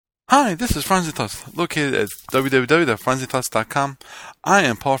Hi, this is Franzi Thoughts, located at www.franzithoughts.com. I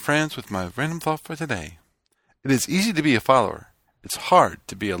am Paul Franz with my random thought for today. It is easy to be a follower. It's hard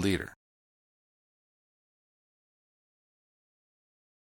to be a leader.